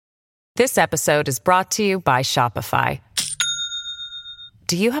This episode is brought to you by Shopify.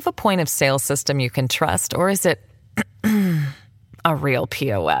 Do you have a point of sale system you can trust, or is it a real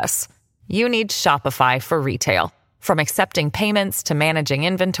POS? You need Shopify for retail. From accepting payments to managing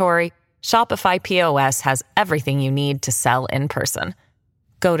inventory, Shopify POS has everything you need to sell in person.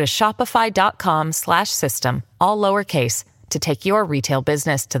 Go to shopify.com/system, all lowercase, to take your retail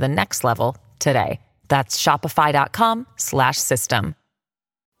business to the next level today. That's shopify.com/system.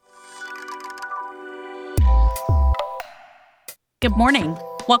 Good morning.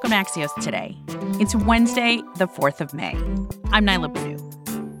 Welcome to Axios Today. It's Wednesday, the 4th of May. I'm Nyla Boodoo.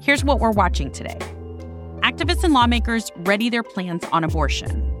 Here's what we're watching today. Activists and lawmakers ready their plans on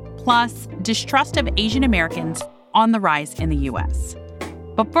abortion. Plus, distrust of Asian Americans on the rise in the U.S.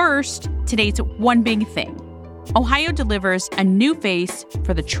 But first, today's one big thing. Ohio delivers a new face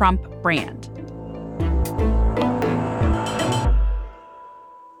for the Trump brand.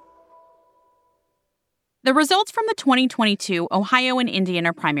 The results from the 2022 Ohio and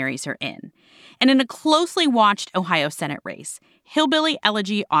Indiana primaries are in. And in a closely watched Ohio Senate race, hillbilly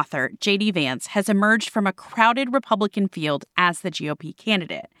elegy author J.D. Vance has emerged from a crowded Republican field as the GOP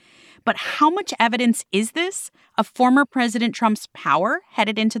candidate. But how much evidence is this of former President Trump's power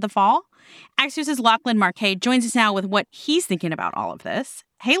headed into the fall? Axios' Lachlan Markay joins us now with what he's thinking about all of this.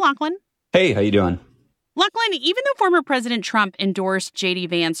 Hey, Lachlan. Hey, how you doing? Lachlan, even though former President Trump endorsed J.D.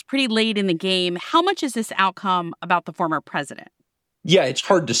 Vance pretty late in the game, how much is this outcome about the former president? Yeah, it's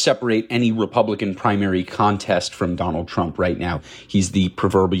hard to separate any Republican primary contest from Donald Trump right now. He's the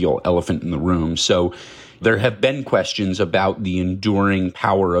proverbial elephant in the room. So there have been questions about the enduring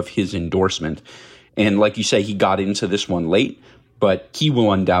power of his endorsement. And like you say, he got into this one late, but he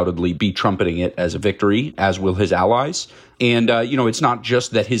will undoubtedly be trumpeting it as a victory, as will his allies. And, it's not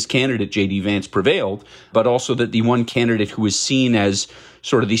just that his candidate, J.D. Vance, prevailed, but also that the one candidate who is seen as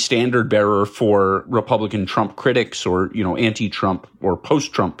sort of the standard bearer for Republican Trump critics or, anti-Trump or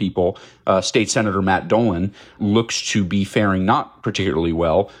post-Trump people, State Senator Matt Dolan, looks to be faring not particularly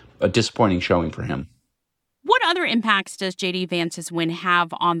well, a disappointing showing for him. What other impacts does J.D. Vance's win have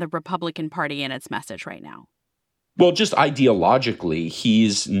on the Republican Party and its message right now? Well, just ideologically,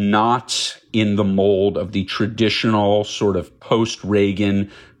 he's not in the mold of the traditional sort of post-Reagan,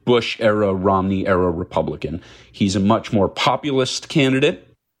 Bush-era, Romney-era Republican. He's a much more populist candidate.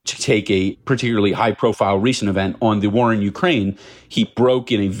 To take a particularly high-profile recent event on the war in Ukraine, he broke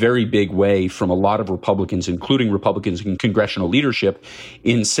in a very big way from a lot of Republicans, including Republicans in congressional leadership,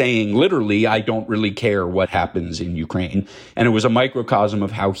 in saying, literally, I don't really care what happens in Ukraine. And it was a microcosm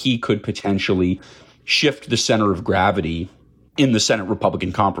of how he could potentially shift the center of gravity in the Senate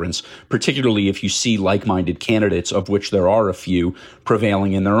Republican Conference, particularly if you see like-minded candidates, of which there are a few,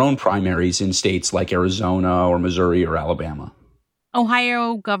 prevailing in their own primaries in states like Arizona or Missouri or Alabama.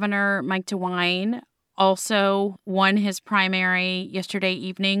 Ohio Governor Mike DeWine also won his primary yesterday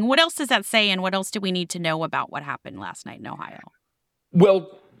evening. What else does that say, and what else do we need to know about what happened last night in Ohio?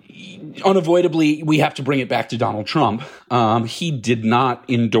 Well, unavoidably, we have to bring it back to Donald Trump. He did not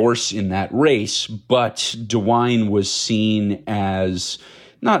endorse in that race, but DeWine was seen as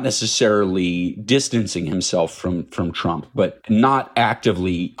not necessarily distancing himself from Trump, but not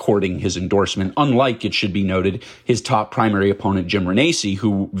actively courting his endorsement, unlike, it should be noted, his top primary opponent, Jim Renacci,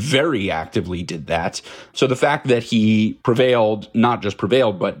 who very actively did that. So the fact that he prevailed, not just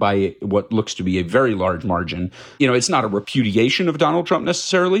prevailed, but by what looks to be a very large margin, it's not a repudiation of Donald Trump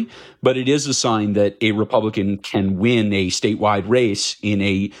necessarily, but it is a sign that a Republican can win a statewide race in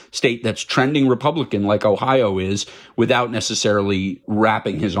a state that's trending Republican like Ohio is without necessarily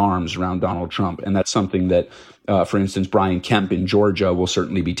wrapping his arms around Donald Trump. And that's something that, for instance, Brian Kemp in Georgia will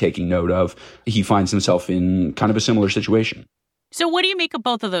certainly be taking note of. He finds himself in kind of a similar situation. So what do you make of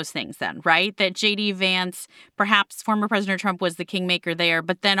both of those things then, right? That J.D. Vance, perhaps former President Trump, was the kingmaker there,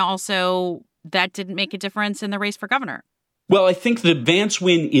 but then also that didn't make a difference in the race for governor? Well, I think the Vance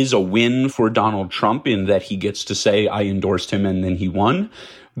win is a win for Donald Trump in that he gets to say, I endorsed him and then he won.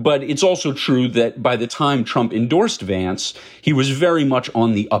 But it's also true that by the time Trump endorsed Vance, he was very much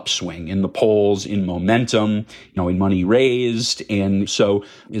on the upswing in the polls, in momentum, in money raised. And so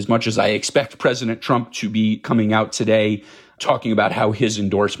as much as I expect President Trump to be coming out today talking about how his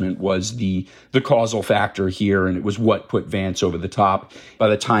endorsement was the causal factor here, and it was what put Vance over the top, by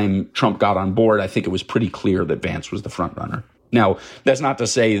the time Trump got on board, I think it was pretty clear that Vance was the front runner. Now, that's not to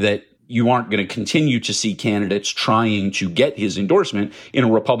say that you aren't going to continue to see candidates trying to get his endorsement in a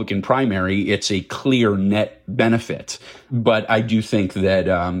Republican primary. It's a clear net benefit. But I do think that,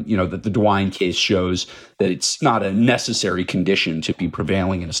 that the DeWine case shows that it's not a necessary condition to be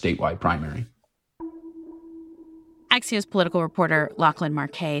prevailing in a statewide primary. Axios political reporter Lachlan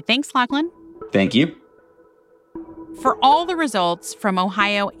Markay. Thanks, Lachlan. Thank you. For all the results from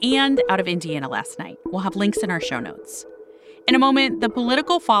Ohio and out of Indiana last night, we'll have links in our show notes. In a moment, the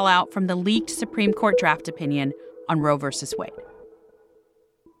political fallout from the leaked Supreme Court draft opinion on Roe v. Wade.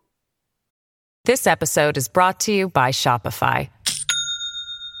 This episode is brought to you by Shopify.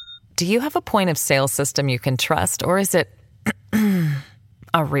 Do you have a point of sale system you can trust, or is it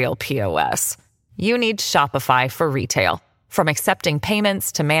a real POS? You need Shopify for retail. From accepting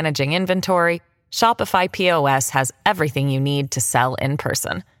payments to managing inventory, Shopify POS has everything you need to sell in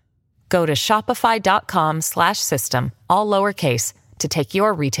person. Go to shopify.com/system, all lowercase, to take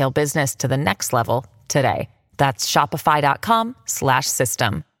your retail business to the next level today. That's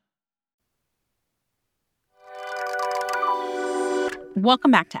shopify.com/system.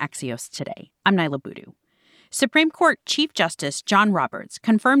 Welcome back to Axios Today. I'm Nyla Boodoo. Supreme Court Chief Justice John Roberts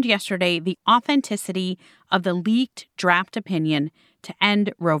confirmed yesterday the authenticity of the leaked draft opinion to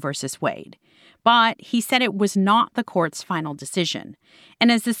end Roe v. Wade. But he said it was not the court's final decision. And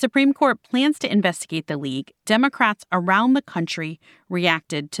as the Supreme Court plans to investigate the leak, Democrats around the country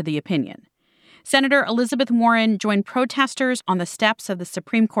reacted to the opinion. Senator Elizabeth Warren joined protesters on the steps of the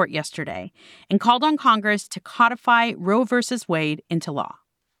Supreme Court yesterday and called on Congress to codify Roe v. Wade into law.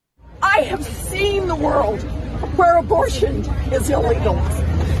 I have seen the world where abortion is illegal,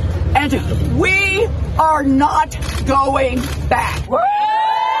 and we are not going back.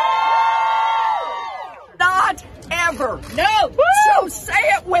 Not ever. No. So say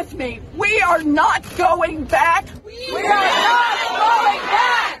it with me. We are not going back. We are not going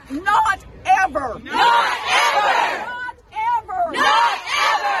back. Not ever. Not ever. Not ever. Not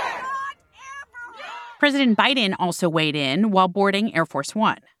ever. President Biden also weighed in while boarding Air Force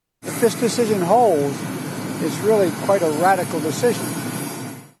One. If this decision holds, it's really quite a radical decision.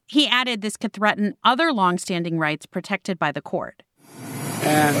 He added this could threaten other longstanding rights protected by the court.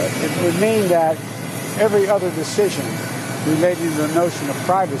 And it would mean that every other decision relating to the notion of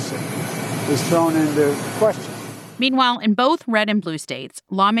privacy is thrown into question. Meanwhile, in both red and blue states,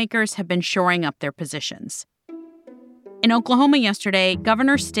 lawmakers have been shoring up their positions. In Oklahoma yesterday,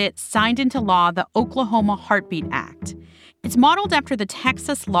 Governor Stitt signed into law the Oklahoma Heartbeat Act. It's modeled after the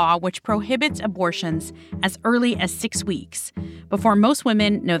Texas law, which prohibits abortions as early as 6 weeks, before most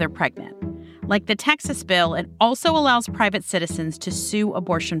women know they're pregnant. Like the Texas bill, it also allows private citizens to sue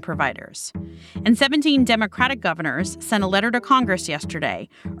abortion providers. And 17 Democratic governors sent a letter to Congress yesterday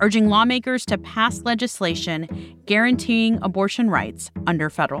urging lawmakers to pass legislation guaranteeing abortion rights under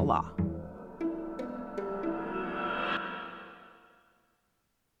federal law.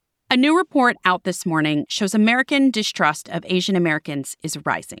 A new report out this morning shows American distrust of Asian Americans is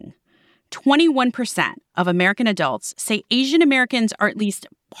rising. 21% of American adults say Asian Americans are at least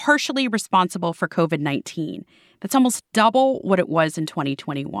partially responsible for COVID-19. That's almost double what it was in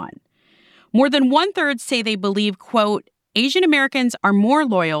 2021. More than one-third say they believe, quote, Asian Americans are more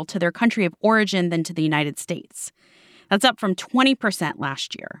loyal to their country of origin than to the United States. That's up from 20%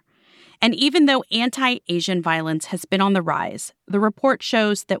 last year. And even though anti-Asian violence has been on the rise, the report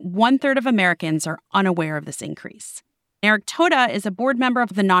shows that one-third of Americans are unaware of this increase. Eric Toda is a board member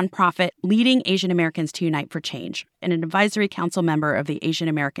of the nonprofit Leading Asian Americans to Unite for Change and an advisory council member of the Asian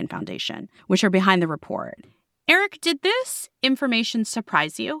American Foundation, which are behind the report. Eric, did this information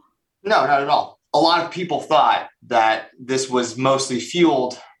surprise you? No, not at all. A lot of people thought that this was mostly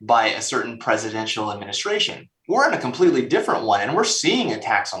fueled by a certain presidential administration. We're in a completely different one, and we're seeing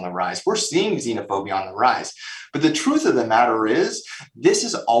attacks on the rise. We're seeing xenophobia on the rise. But the truth of the matter is, this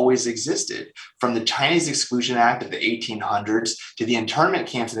has always existed. From the Chinese Exclusion Act of the 1800s to the internment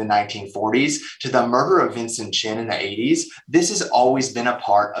camps in the 1940s to the murder of Vincent Chin in the 80s, this has always been a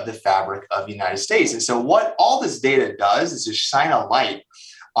part of the fabric of the United States. And so what all this data does is just shine a light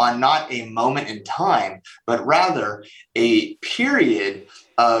on not a moment in time, but rather a period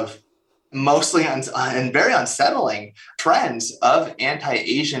of mostly and very unsettling trends of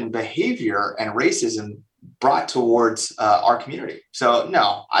anti-Asian behavior and racism brought towards our community. So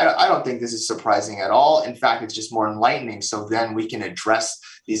no, I don't think this is surprising at all. In fact, it's just more enlightening, so then we can address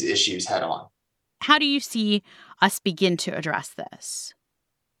these issues head on. How do you see us begin to address this?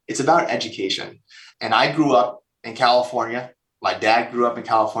 It's about education. And I grew up in California. My dad grew up in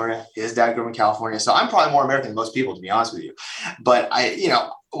California. His dad grew up in California. So I'm probably more American than most people, to be honest with you. But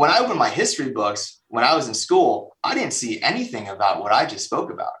when I opened my history books, when I was in school, I didn't see anything about what I just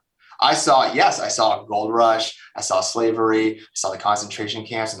spoke about. I saw a gold rush. I saw slavery. I saw the concentration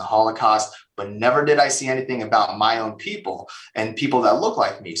camps and the Holocaust, but never did I see anything about my own people and people that look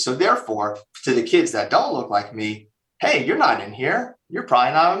like me. So therefore, to the kids that don't look like me, hey, you're not in here. You're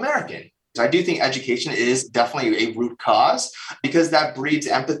probably not American. I do think education is definitely a root cause because that breeds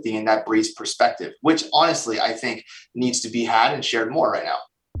empathy and that breeds perspective, which honestly, I think needs to be had and shared more right now.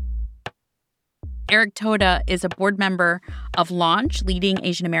 Eric Toda is a board member of Launch, Leading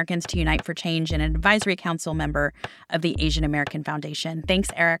Asian Americans to Unite for Change, and an advisory council member of the Asian American Foundation. Thanks,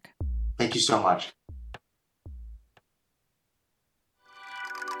 Eric. Thank you so much.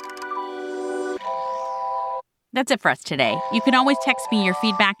 That's it for us today. You can always text me your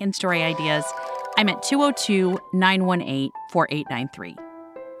feedback and story ideas. I'm at 202-918-4893.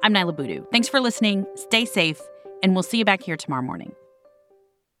 I'm Nyla Boodoo. Thanks for listening. Stay safe, and we'll see you back here tomorrow morning.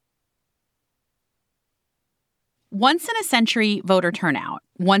 Once in a century voter turnout,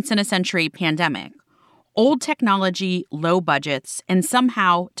 once in a century pandemic, old technology, low budgets, and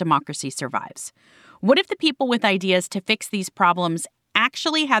somehow democracy survives. What if the people with ideas to fix these problems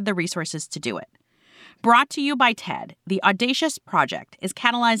actually had the resources to do it? Brought to you by TED, the Audacious Project is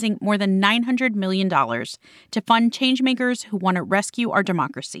catalyzing more than $900 million to fund changemakers who want to rescue our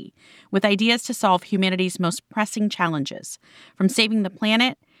democracy with ideas to solve humanity's most pressing challenges, from saving the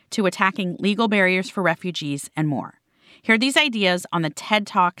planet to attacking legal barriers for refugees and more. Hear these ideas on the TED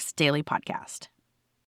Talks Daily podcast.